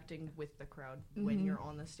interacting with the crowd when you're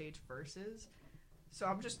on the stage versus. So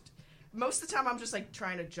most of the time I'm just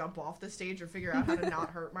trying to jump off the stage or figure out how to not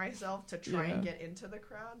hurt myself to try and get into the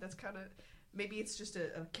crowd. That's kind of, maybe it's just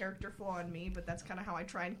a character flaw in me, but that's kind of how I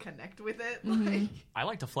try and connect with it. I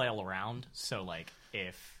like to flail around, so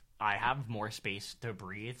if I have more space to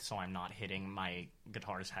breathe, so I'm not hitting my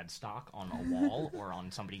guitar's headstock on a wall or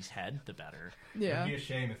on somebody's head, the better. Yeah. It'd be a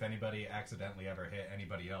shame if anybody accidentally ever hit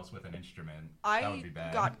anybody else with an instrument. That would I be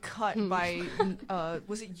bad. got cut by,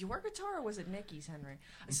 was it your guitar or was it Nikki's, Henry?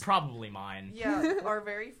 Probably mine. Yeah, our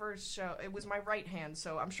very first show, it was my right hand,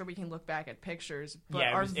 so I'm sure we can look back at pictures. But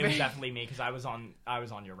Yeah, our it was definitely me because I was on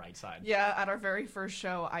your right side. Yeah, at our very first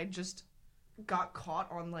show, I just got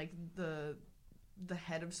caught on the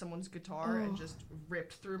head of someone's guitar and just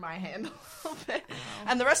ripped through my hand a little bit.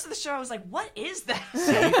 And the rest of the show, I was like, "What is that?"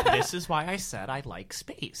 See, this is why I said I like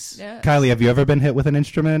space. Yeah. Kylie, have you ever been hit with an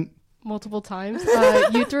instrument? Multiple times.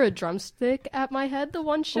 You threw a drumstick at my head the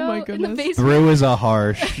one show my in the goodness. basement. Through is a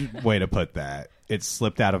harsh way to put that. It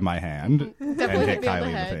slipped out of my hand and Definitely hit me on Kylie the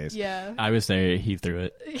in the head. face. Yeah. I was there. He threw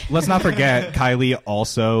it. Let's not forget, Kylie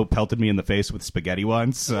also pelted me in the face with spaghetti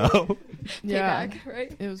once, so... Yeah. Payback,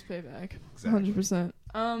 right? It was payback. Exactly.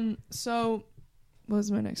 100%. So what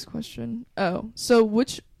was my next question? Oh, so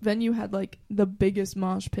which venue had the biggest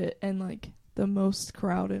mosh pit and the most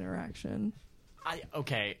crowd interaction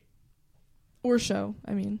Okay. or show?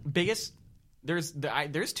 I mean, Biggest. There's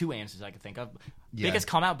two answers I could think of. Yeah. Biggest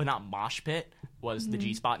come out, but not mosh pit, was the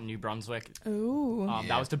G Spot in New Brunswick. ooh,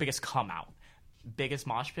 That was the biggest come out. Biggest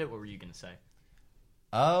mosh pit. What were you gonna say?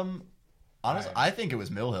 Honestly, I think it was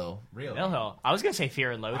Mill Hill. Really? Mill Hill. I was gonna say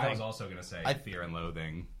Fear and Loathing. I was also going to say Fear and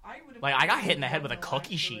Loathing. I got hit in the head with a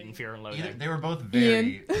cookie sheet in Fear and Loathing. They were both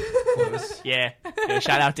very close. Yeah.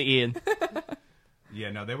 Shout out to Ian. Yeah,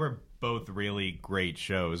 no, they were both really great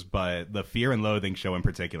shows, but the Fear and Loathing show in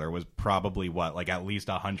particular was probably, at least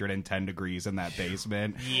 110 degrees in that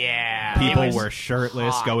basement. Yeah. People It was were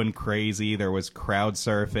shirtless, hot. going crazy. There was crowd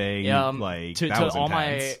surfing. To that was all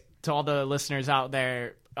intense. to all the listeners out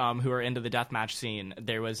there who are into the deathmatch scene,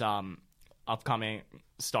 there was upcoming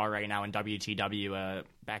star right now in WTW, a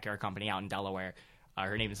backyard company out in Delaware.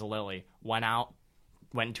 Her name is Lily. Went out,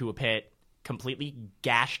 went to a pit, completely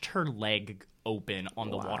gashed her leg open on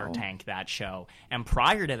the water tank that show. And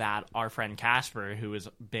prior to that, our friend Casper, who has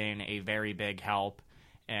been a very big help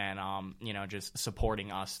and just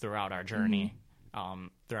supporting us throughout our journey,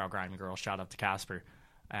 throughout Grimy Girls, shout out to Casper,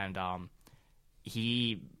 and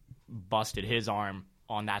he busted his arm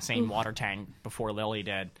on that same water tank before Lily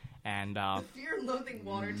did. And Fear and Loathing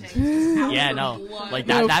water tank is out yeah, for no, blood. like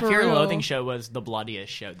No, that for Fear and real. Loathing show was the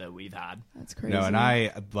bloodiest show that we've had. That's crazy. No, and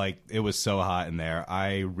I it was so hot in there.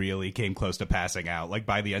 I really came close to passing out. Like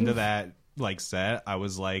by the end of that set, I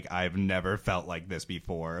was like, I've never felt like this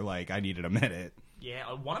before. Like I needed a minute.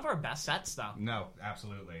 Yeah, one of our best sets though. No,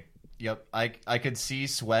 absolutely. Yep, I could see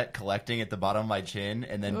sweat collecting at the bottom of my chin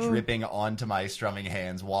and then dripping onto my strumming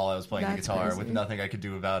hands while I was playing the That's guitar crazy. with nothing I could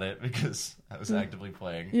do about it because I was actively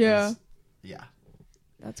playing. It Yeah. was- yeah.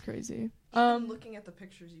 That's crazy. Looking at the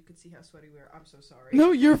pictures, you could see how sweaty we were. I'm so sorry.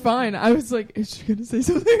 No, you're fine. I was like, is she gonna say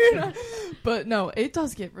something or not? But no, it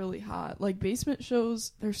does get really hot. Like basement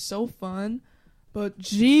shows, they're so fun, but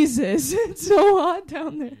Jesus, it's so hot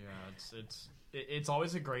down there. Yeah, it's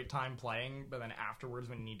always a great time playing, but then afterwards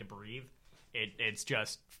when you need to breathe, it's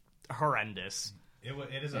just horrendous.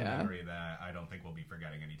 It is a Yeah. memory that I don't think we'll be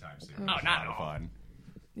forgetting anytime soon. Oh, A not lot at of all. fun.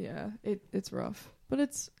 Yeah, it's rough, but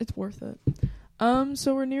it's worth it.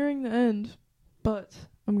 So we're nearing the end, but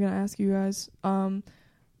I'm gonna ask you guys.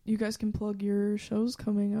 You guys can plug your shows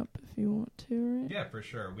coming up if you want to, right? Yeah, for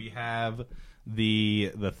sure. We have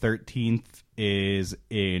the 13th is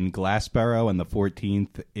in Glassboro and the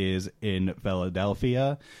 14th is in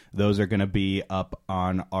Philadelphia. Those are going to be up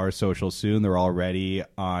on our socials soon. They're already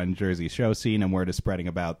on Jersey Show Scene, and we're just spreading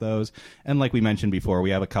about those. And like we mentioned before, we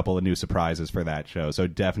have a couple of new surprises for that show, so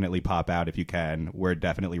definitely pop out if you can. We're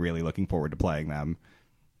definitely really looking forward to playing them.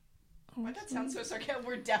 Why that sounds so sarcastic?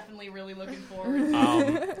 We're definitely really looking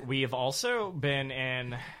forward. We have also been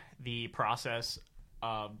in the process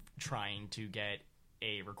of trying to get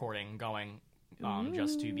a recording going,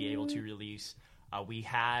 just to be able to release. We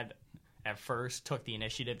had at first took the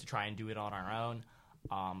initiative to try and do it on our own,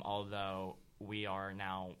 although we are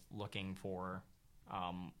now looking for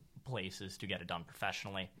places to get it done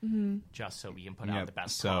professionally, just so we can put out the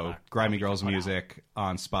best So product that Grimy we can Girls put out. music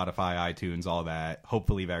on Spotify, iTunes, all that.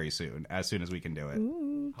 Hopefully very soon, as soon as we can do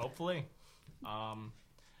it. Hopefully.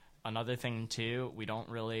 Another thing too, we don't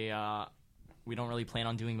really plan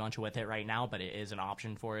on doing much with it right now, but it is an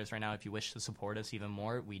option for us right now. If you wish to support us even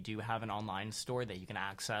more, we do have an online store that you can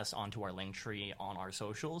access onto our link tree on our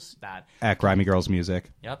socials. That At Grimy Girls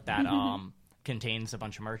Music. contains a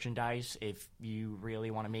bunch of merchandise. If you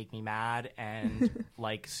really want to make me mad and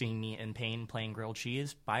like seeing me in pain playing grilled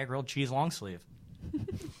cheese, buy a grilled cheese long sleeve.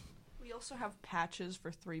 We also have patches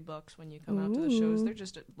for $3 when you come out to the shows. They're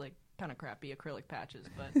just like kind of crappy acrylic patches,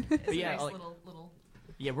 but it's a yeah, nice like- little.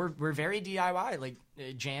 Yeah, we're very DIY. Like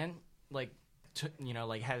Jan,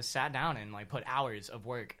 has sat down and like put hours of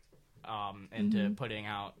work into putting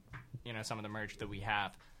out some of the merch that we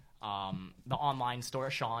have. The online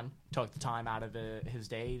store, Sean took the time out of his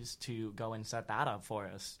days to go and set that up for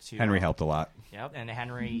us. Henry helped a lot. Yep, and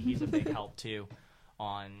Henry, he's a big help too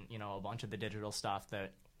on a bunch of the digital stuff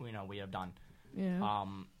that we have done. Yeah.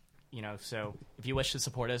 So if you wish to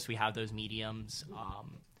support us, we have those mediums.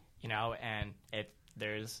 And if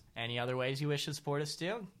there's any other ways you wish to support us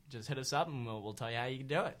too, just hit us up and we'll tell you how you can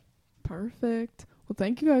do it. Perfect. Well,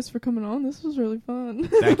 thank you guys for coming on. This was really fun.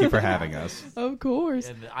 Thank you for having us. Of course.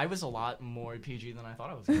 And I was a lot more PG than I thought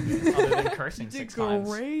I was going to be, other than cursing You did 6 times.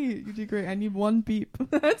 great. You did great. I need one beep.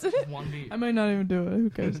 That's it. One beat. I might not even do it. Who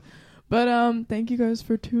cares? But thank you guys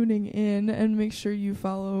for tuning in, and make sure you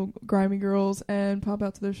follow Grimy Girls and pop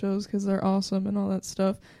out to their shows because they're awesome and all that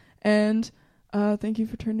stuff. And thank you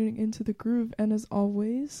for turning into the groove. And as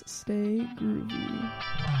always, stay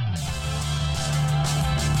groovy.